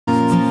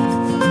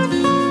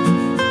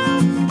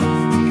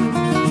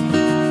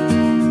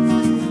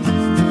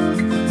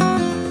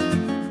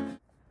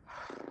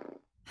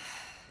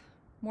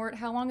Mort,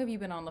 how long have you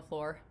been on the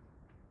floor?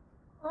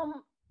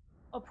 Um,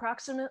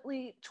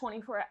 Approximately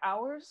 24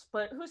 hours,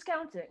 but who's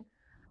counting?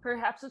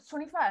 Perhaps it's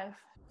 25.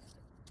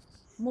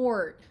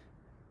 Mort.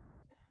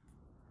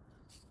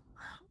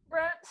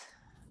 Brent,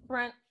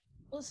 Brent,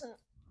 listen,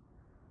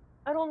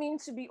 I don't mean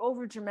to be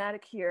over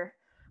dramatic here,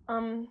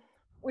 um,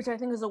 which I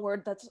think is a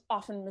word that's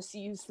often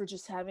misused for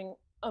just having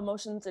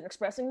emotions and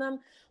expressing them.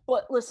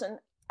 But listen,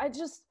 I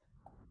just,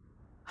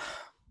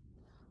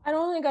 I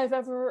don't think I've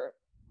ever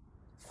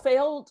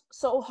failed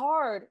so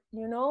hard,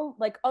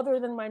 like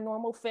other than my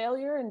normal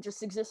failure and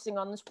just existing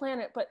on this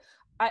planet. But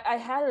I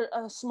had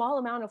a small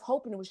amount of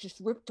hope and it was just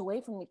ripped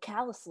away from me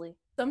callously.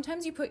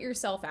 Sometimes you put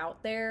yourself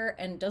out there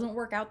and it doesn't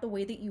work out the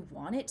way that you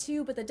want it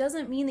to, but that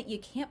doesn't mean that you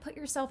can't put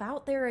yourself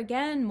out there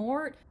again,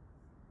 Mort.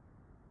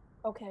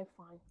 Okay,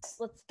 fine.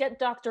 Let's get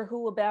Doctor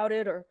Who about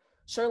it or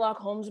Sherlock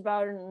Holmes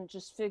about it and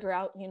just figure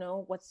out,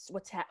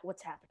 what's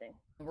happening.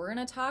 We're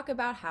gonna talk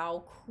about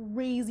how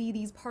crazy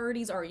these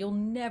parties are. You'll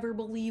never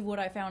believe what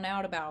I found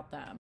out about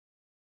them.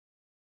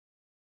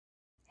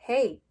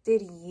 Hey,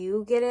 did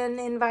you get an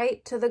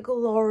invite to the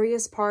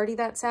glorious party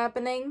that's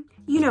happening?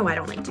 You know I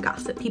don't like to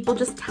gossip. People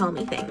just tell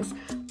me things.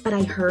 But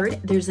I heard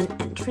there's an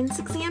entrance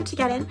exam to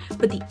get in,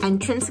 but the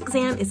entrance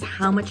exam is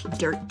how much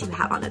dirt do you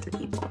have on other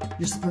people.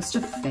 You're supposed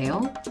to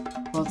fail?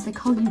 Well, else they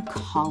call you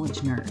college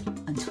nerd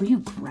until you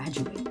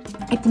graduate.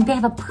 I think they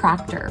have a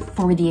proctor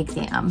for the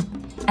exam.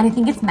 And I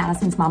think it's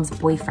Madison's mom's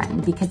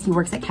boyfriend because he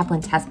works at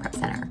Kaplan Test Prep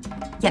Center.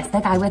 Yes, the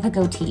guy with a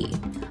goatee.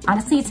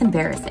 Honestly, it's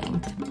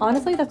embarrassing.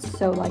 Honestly, that's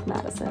so like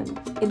Madison.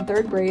 In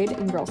 3rd grade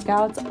in Girl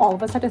Scouts, all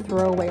of us had to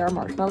throw away our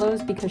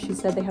marshmallows because she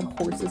said they had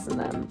horses in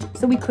them.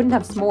 So we couldn't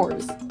have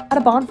s'mores at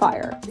a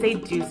bonfire. They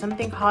do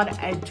something called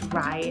a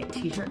dry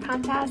t-shirt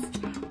contest,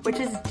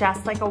 which is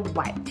just like a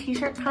wet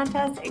t-shirt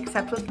contest,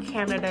 except with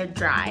Canada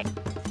Dry.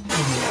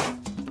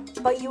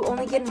 But you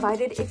only get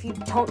invited if you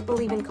don't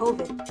believe in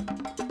COVID.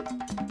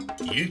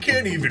 You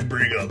can't even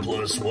bring a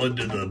 +1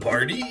 to the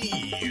party,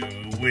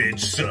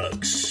 which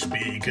sucks,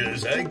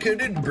 because I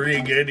couldn't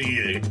bring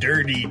any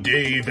Dirty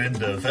Dave and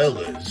the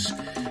fellas.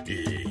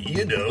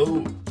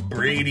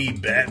 Brady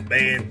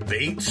Batman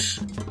Bates.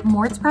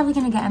 Mort's probably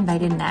gonna get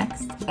invited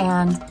next,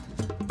 and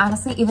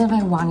honestly, even if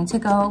I wanted to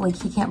go, like,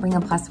 he can't bring a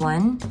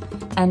 +1,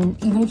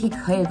 and even if he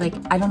could, like,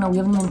 I don't know, we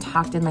haven't even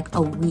talked in like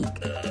a week.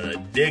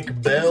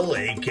 Nick Bell,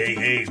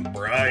 aka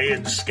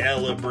Brian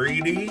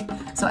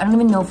Scalabrini. So I don't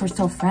even know if we're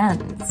still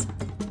friends.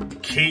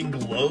 King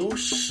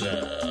Los,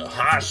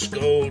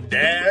 Hosco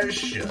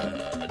Dash,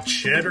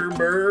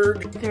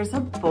 Cheddarberg. There's a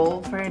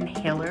bowl for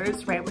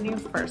inhalers right when you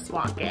first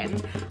walk in,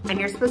 and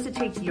you're supposed to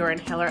take your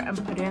inhaler and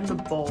put it in the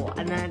bowl,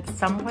 and then at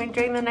some point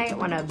during the night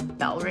when a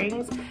bell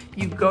rings,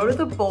 you go to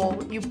the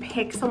bowl, you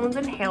pick someone's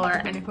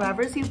inhaler, and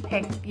whoever's you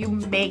pick, you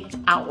make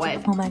out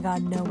with. Oh my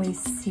god, no way,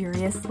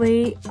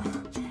 seriously?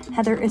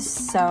 Heather is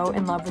so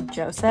in love with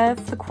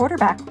Joseph, the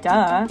quarterback,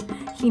 duh.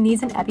 He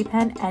needs an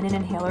EpiPen and an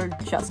inhaler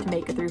just to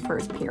make it through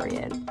first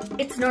period.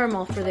 It's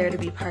normal for there to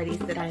be parties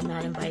that I'm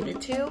not invited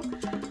to,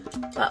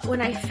 but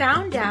when I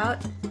found out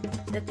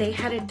that they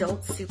had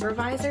adult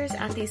supervisors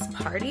at these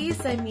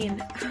parties, I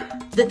mean...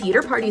 The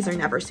theater parties are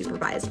never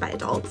supervised by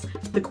adults.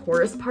 The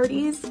chorus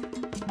parties,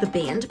 the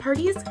band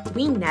parties,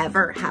 we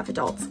never have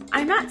adults.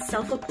 I'm not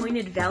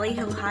self-appointed Valley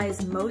Hill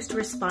High's most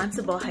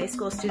responsible high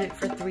school student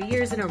for 3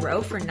 years in a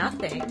row for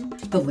nothing.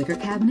 The liquor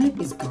cabinet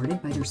is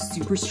guarded by their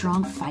super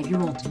strong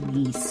 5-year-old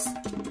niece.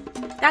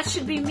 That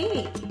should be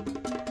me.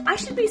 I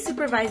should be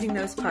supervising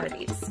those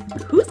parties.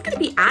 Who's gonna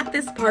be at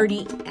this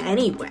party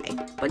anyway?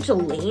 Bunch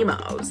of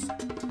lamos.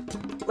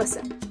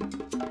 Listen,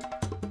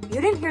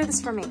 you didn't hear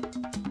this from me.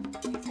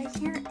 If I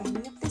hear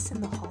any of this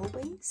in the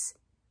hallways,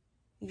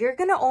 you're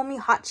gonna owe me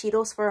hot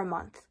Cheetos for a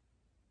month.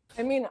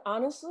 I mean,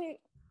 honestly,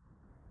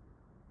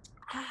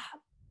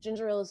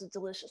 ginger ale is a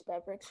delicious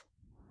beverage.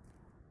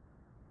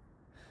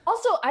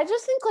 Also, I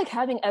just think like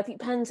having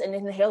EpiPens and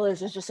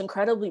inhalers is just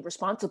incredibly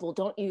responsible,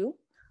 don't you?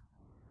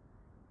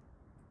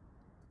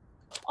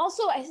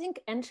 Also, I think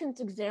entrance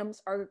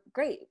exams are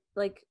great.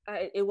 Like,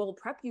 it will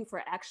prep you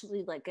for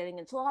actually like getting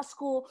into law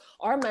school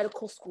or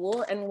medical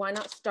school, and why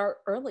not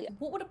start early?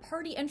 What would a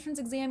party entrance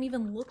exam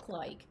even look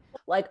like?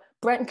 Like,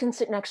 Brent can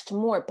sit next to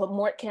Mort, but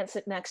Mort can't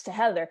sit next to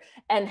Heather,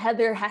 and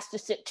Heather has to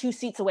sit 2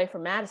 seats away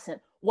from Madison.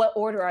 What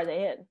order are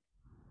they in?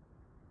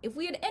 If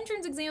we had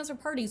entrance exams for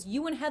parties,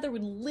 you and Heather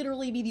would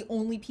literally be the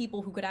only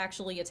people who could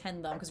actually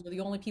attend them, because we're the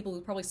only people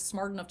who're probably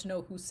smart enough to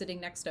know who's sitting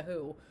next to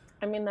who.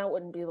 I mean, that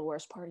wouldn't be the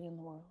worst party in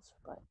the world,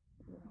 but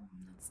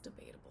That's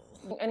debatable.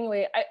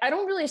 Anyway, I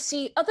don't really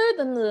see, other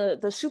than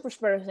the super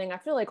spreader thing, I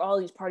feel like all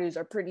these parties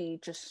are pretty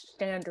just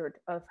standard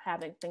of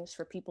having things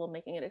for people,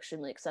 making it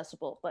extremely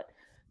accessible. But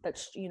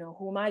that's,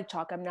 who am I to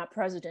talk? I'm not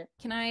president.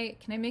 Can I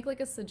make like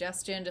a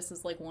suggestion, just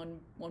as like one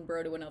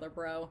bro to another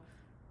bro?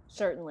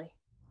 Certainly.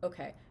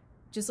 Okay.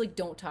 Just like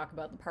don't talk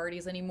about the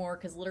parties anymore,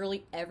 because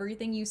literally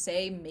everything you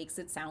say makes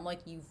it sound like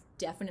you've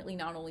definitely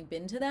not only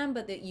been to them,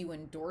 but that you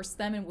endorse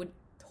them and would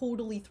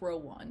totally throw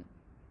one.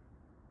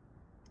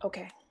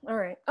 Okay. All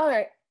right.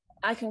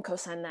 I can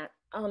co-sign that.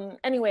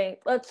 Anyway,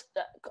 let's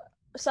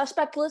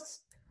suspect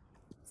list.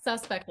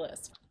 Suspect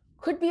list.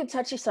 Could be a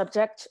touchy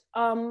subject,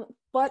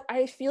 but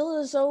I feel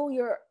as though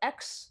your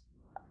ex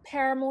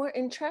paramour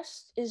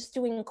interest is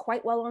doing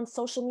quite well on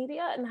social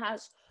media and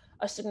has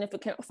a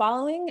significant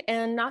following.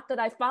 And not that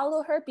I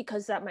follow her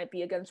because that might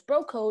be against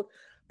bro code,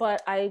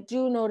 but I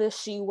do notice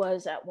she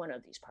was at one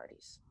of these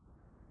parties.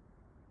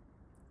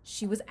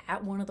 She was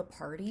at one of the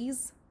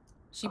parties?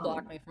 She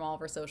blocked me from all of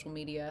her social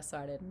media, so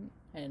I didn't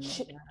know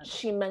that.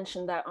 She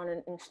mentioned that on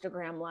an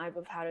Instagram live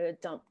of how to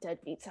dump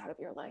deadbeats out of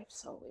your life.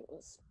 So it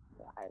was,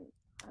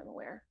 I'm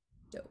aware.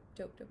 Dope.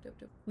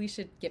 We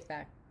should get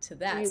back to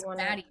that. So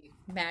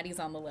Maddie's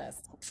on the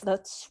list.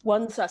 That's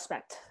one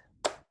suspect.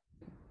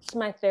 It's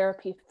my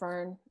therapy,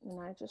 Fern, and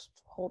I just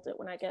hold it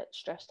when I get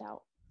stressed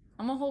out.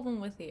 I'm gonna hold them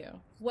with you.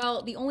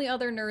 Well, the only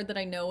other nerd that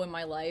I know in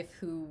my life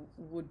who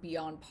would be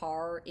on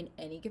par in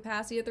any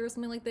capacity if there was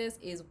something like this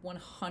is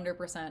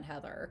 100%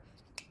 Heather.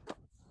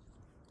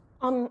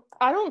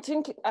 I don't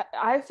think,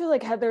 I feel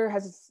like Heather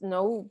has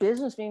no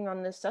business being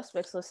on this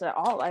suspects list at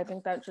all. I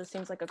think that just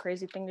seems like a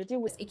crazy thing to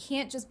do. It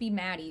can't just be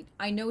Maddie.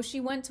 I know she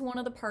went to one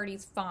of the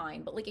parties,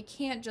 fine, but like it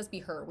can't just be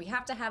her. We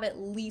have to have at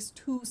least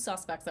 2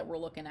 suspects that we're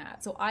looking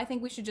at. So I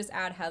think we should just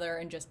add Heather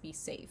and just be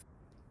safe.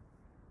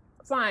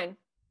 Fine.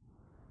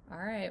 All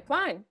right.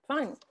 Fine.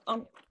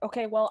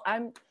 Okay, well,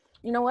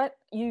 you know what?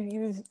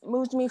 You've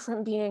moved me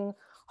from being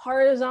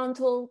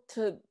horizontal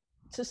to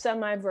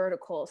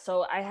semi-vertical,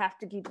 so I have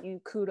to give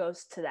you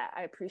kudos to that.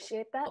 I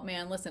appreciate that. Oh,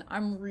 man, listen,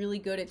 I'm really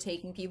good at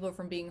taking people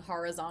from being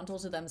horizontal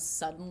to them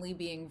suddenly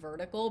being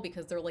vertical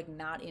because they're like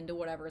not into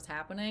whatever's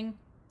happening.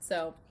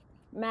 So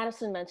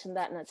Madison mentioned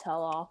that in a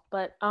tell-all,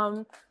 but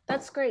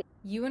that's great.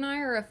 You and I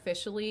are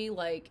officially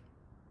like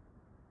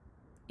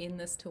in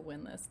this to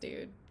win this,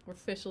 dude. We're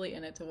officially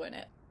in it to win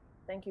it.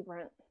 Thank you,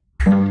 Brent.